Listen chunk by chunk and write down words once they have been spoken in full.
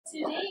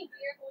Today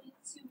we are going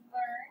to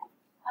learn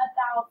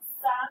about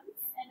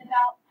sums and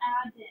about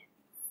add-ins.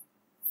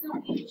 So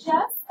we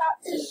just got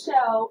to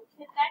show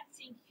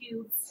connecting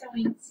cubes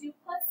showing 2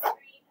 plus 3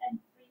 and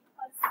 3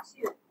 plus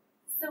 2.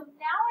 So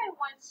now I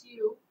want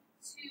you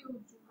to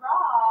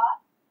draw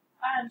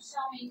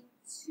showing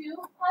 2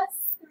 plus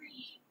 3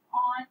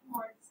 on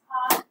your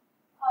top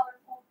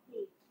colorful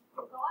page.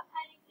 So go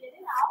ahead and get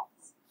it out.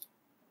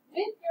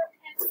 With your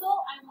pencil,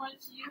 I want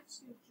you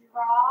to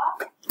draw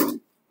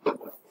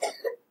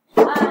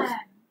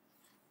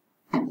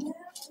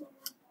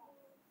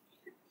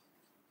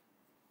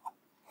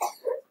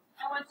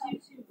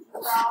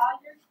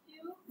your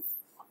cubes.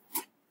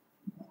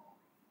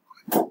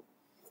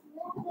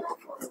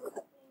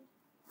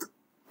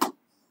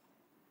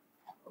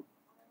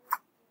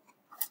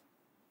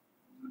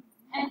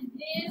 And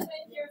then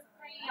with your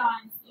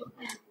crayons, you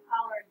can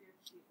color your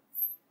cubes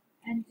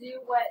and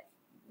do what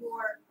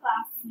your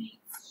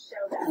classmates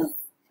showed us.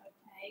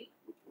 Okay?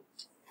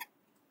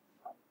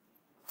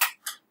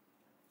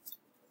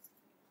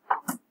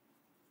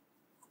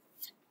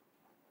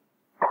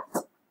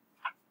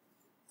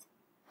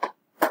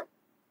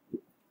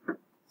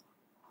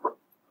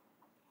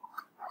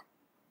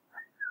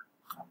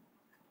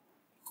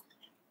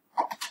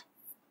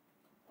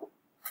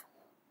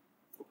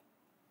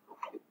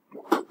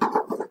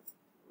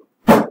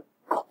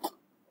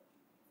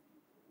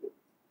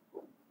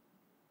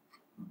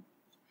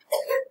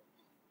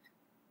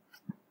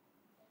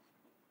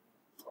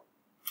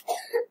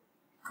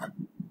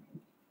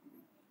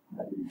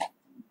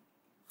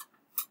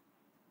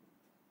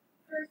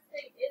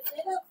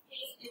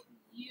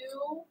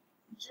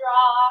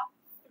 Draw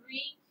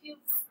 3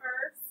 cubes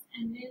first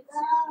and then 2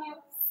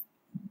 cubes.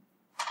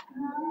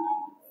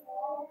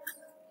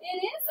 It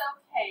is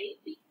okay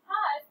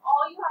because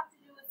all you have to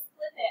do is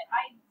flip it.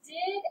 I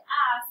did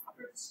ask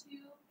for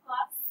 2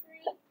 plus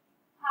 3.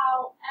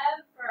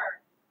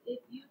 However,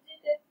 if you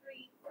did the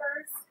 3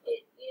 first,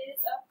 it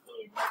is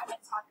okay, and we're going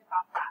to talk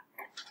about that.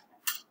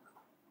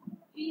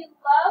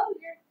 Below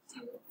your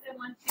cubes, I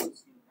want you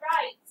to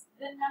write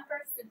the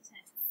number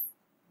sentence.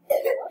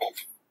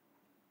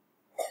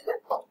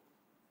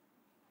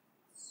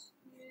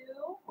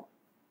 2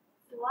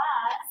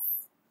 plus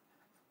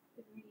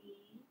 3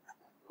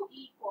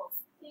 equals.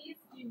 Please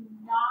do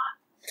not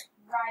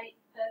write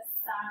the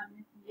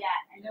sum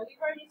yet. I know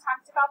we've already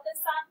talked about the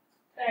sum,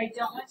 but I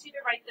don't want you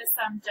to write the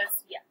sum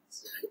just yet.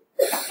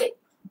 Okay.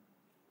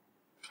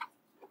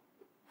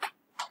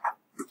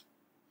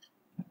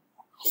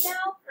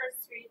 Now,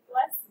 first grade,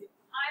 bless you.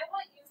 I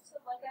want you to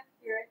look up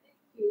here at the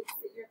cubes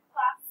that your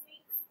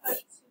classmates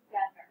put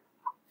together.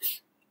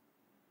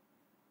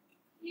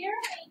 Here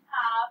we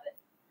have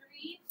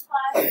 3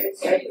 plus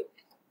 2.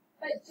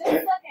 But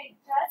just like I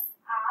just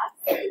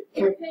asked,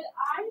 could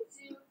I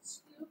do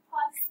 2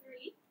 plus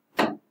 3?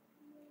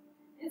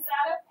 Is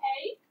that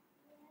okay?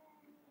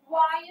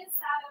 Why is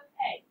that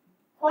okay?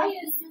 Why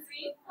is 3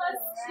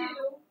 plus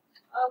 2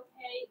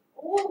 okay?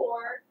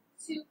 Or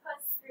 2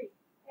 plus 3?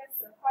 Yes,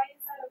 sir. Why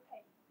is that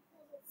okay?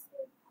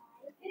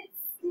 It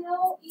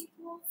still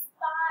equals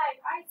 5.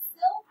 I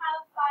still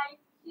have 5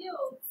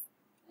 cubes,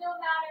 no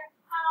matter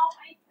how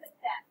I put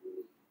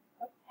them.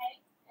 Okay?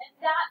 And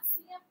that's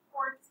the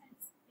important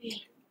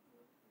thing.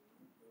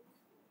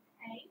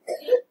 Okay?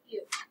 Thank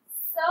you.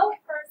 So,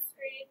 first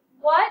grade,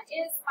 what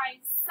is my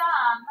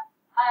sum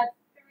of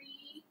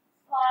 3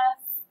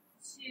 plus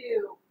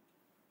 2?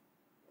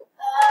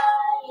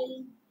 5.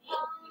 Thank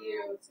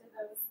you to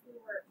those who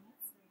were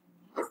answering.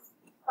 5.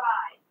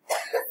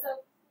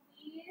 So,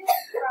 please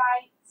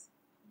write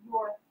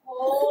your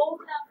whole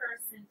number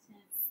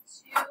sentence.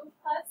 2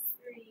 plus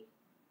 3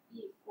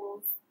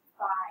 equals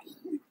 5.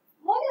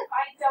 What if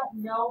I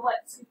don't know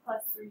what 2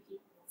 plus 3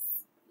 equals?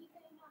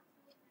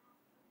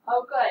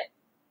 Oh, good.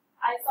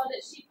 I saw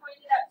that she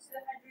pointed up to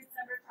the hundreds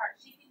number chart.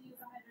 She can use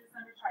a hundreds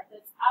number chart.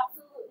 That's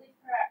absolutely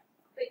correct.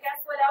 But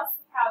guess what else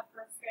we have,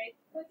 first grade?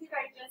 What did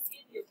I just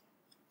give you?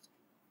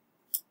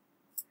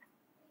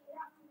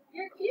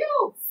 Your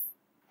cubes.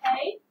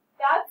 Okay?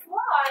 That's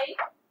why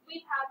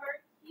we have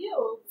our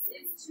cubes,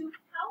 is to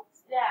count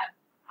them.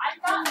 I'm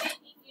not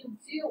making you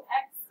do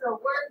extra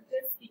work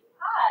just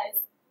because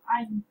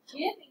I'm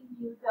giving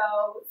you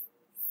those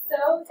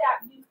so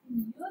that you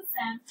can use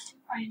them to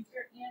find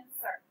your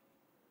answer.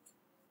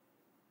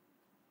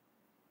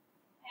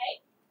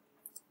 Okay?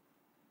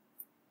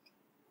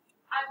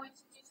 I want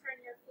you to turn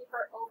your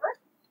paper over.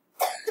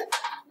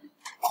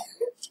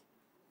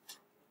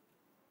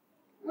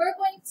 We're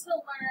going to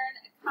learn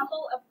a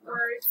couple of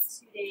words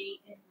today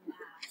in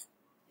math.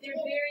 They're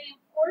very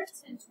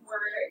important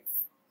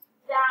words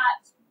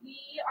that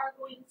we are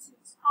going to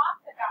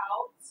talk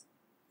about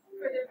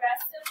for the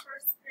rest of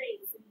first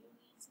grade. So you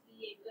need to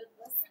be a good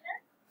listener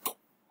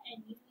and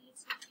you need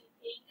to be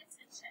paying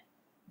attention.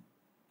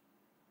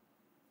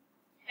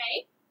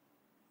 Okay?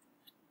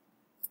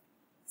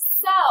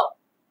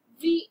 So,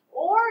 the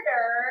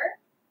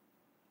order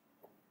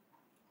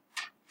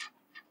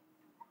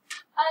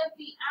of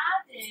the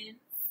add-ins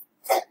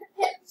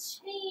can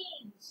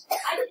change.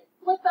 I can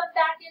flip them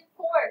back and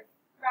forth,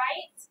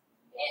 right?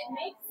 It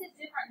makes a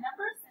different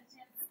number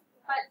sentence,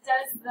 but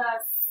does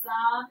the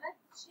sum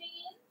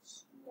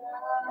change?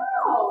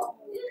 No,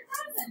 it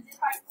doesn't if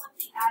I flip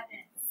the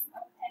add-ins,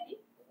 okay?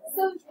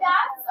 So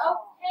that's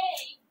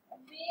okay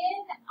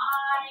when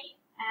I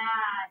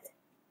add.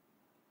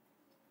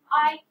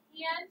 I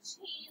can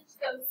change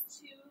those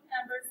two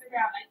numbers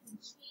around. I can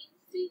change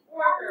the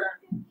order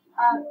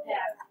of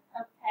them,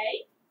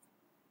 okay?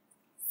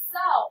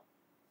 So,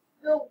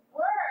 the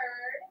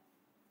word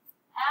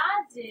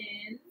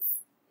add-ins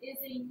is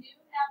a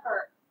new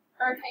number,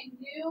 or a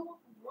new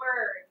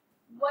word.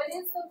 What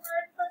is the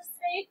word for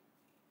grade?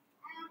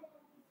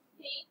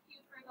 Thank you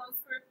for those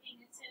who are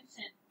paying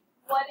attention.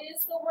 What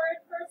is the word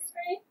first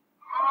grade?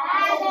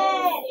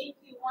 Add-ins. Thank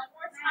you. One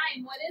more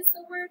time. What is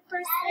the word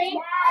first grade?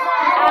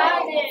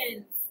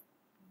 Add-ins.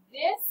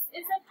 This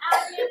is an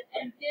add-in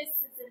and this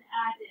is an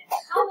add-in.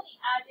 How many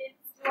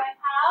add-ins do I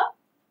have?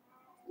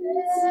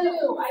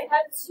 Two. I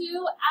have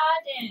two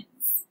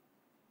add-ins.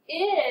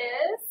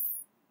 Is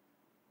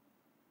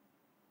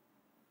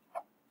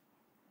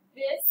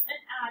this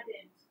an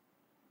add-in?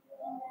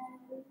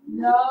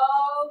 No,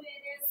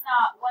 it is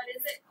not. What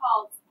is it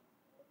called?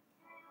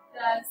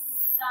 The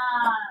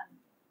sum.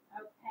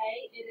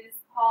 Okay, it is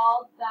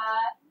called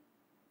the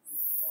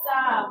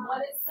sum. What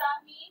does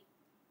sum mean?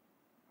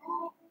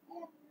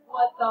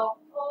 What the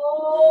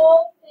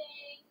whole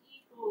thing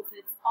equals.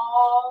 It's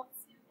all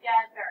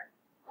together.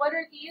 What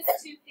are these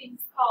two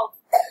things called?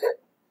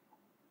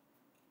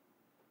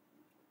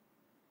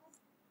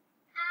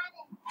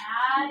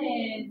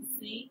 Add-ins.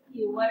 Thank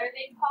you. What are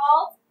they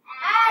called?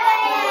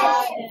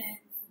 Add-ins.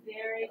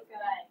 Very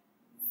good.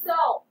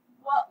 So,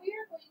 what we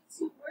are going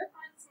to work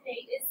on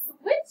today is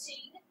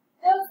switching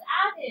those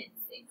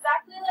add-ins,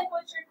 exactly like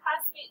what your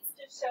classmates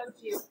just showed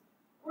you.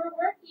 We're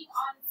working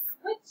on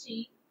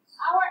switching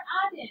our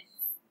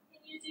add-ins.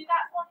 Can you do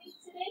that for me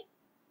today?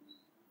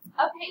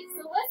 Okay,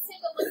 so let's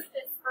take a look at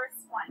this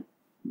first one.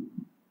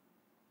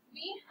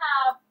 We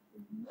have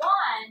 1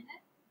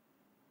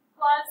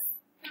 plus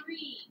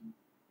 3.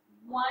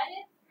 1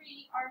 and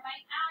 3 are my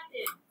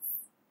add-ins.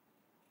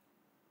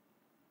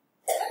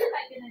 What am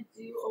I going to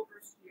do over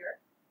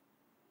here?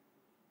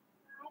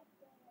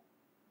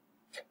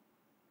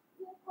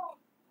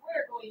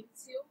 We're going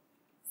to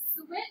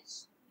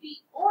switch the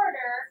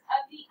order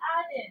of the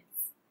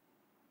add-ins.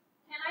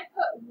 Can I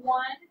put 1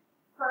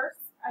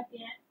 first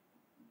again?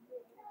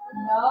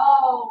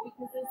 No,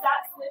 because is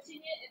that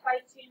switching it if I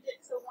change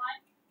it to 1?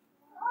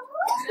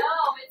 No,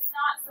 it's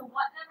not. So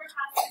what number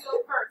has to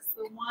go first?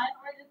 The 1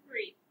 or the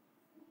 3?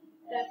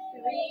 The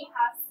 3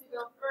 has to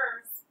go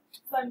first.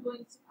 So I'm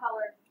going to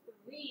color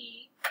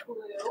 3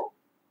 blue.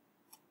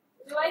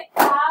 Do I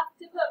have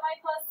to put my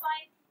plus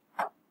sign?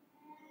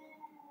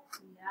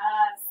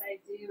 Yes,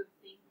 I do.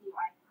 Thank you.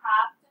 I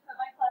have to put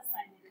my plus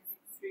sign. It is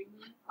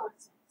extremely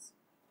important.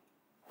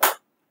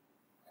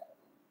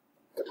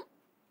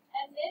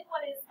 And then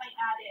what is my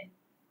add-in?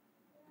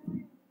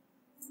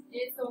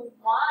 It's a 1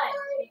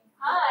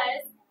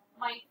 because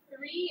my 3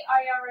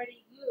 I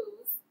already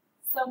used.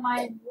 So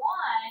my 1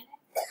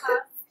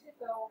 has to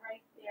go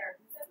right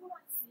there. Does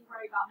everyone see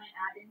where I got my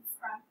add-ins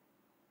from?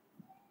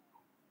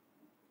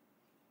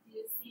 Do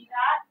you see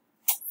that?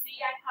 See,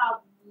 I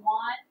have 1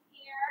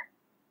 here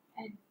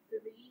and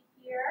 3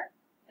 here,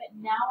 but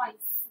now I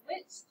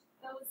switched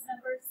those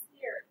numbers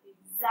here,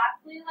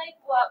 exactly like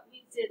what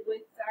we did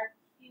with our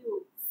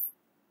cubes.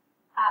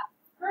 At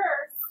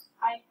first,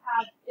 I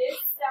had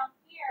this down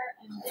here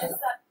and this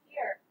up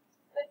here,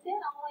 but then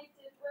all I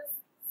did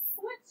was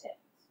switch it.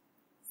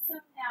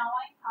 So now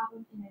I have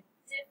them in a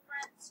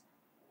different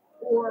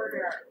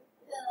order.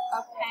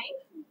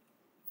 Okay?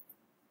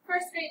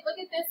 First grade, look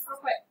at this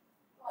real quick.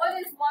 What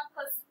is 1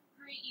 plus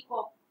 3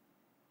 equal?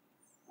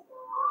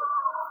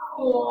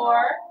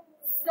 4.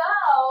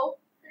 So,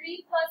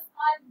 3 plus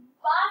 1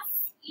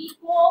 must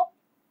equal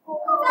 4.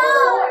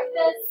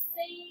 The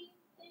same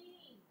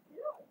thing.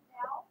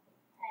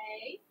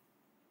 Okay.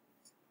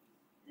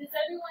 Does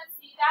everyone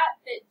see that?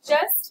 That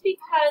just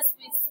because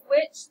we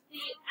switch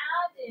the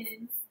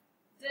add-ins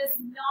does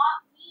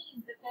not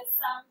mean that the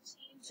sum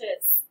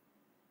changes.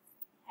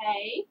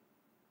 Okay?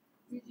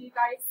 Did you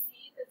guys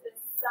see that the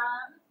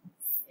sum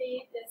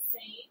stayed the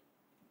same?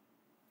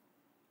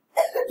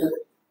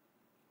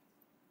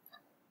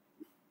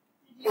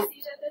 Did you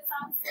see that the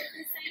sum stayed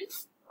the same?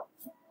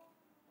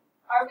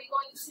 Are we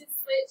going to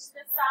switch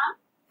the sum?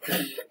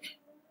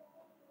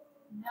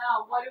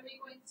 No. What are we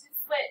going to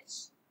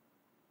switch?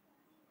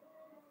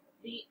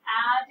 The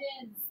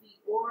add-ins, the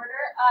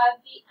order of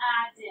the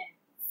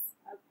add-ins.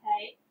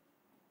 Okay?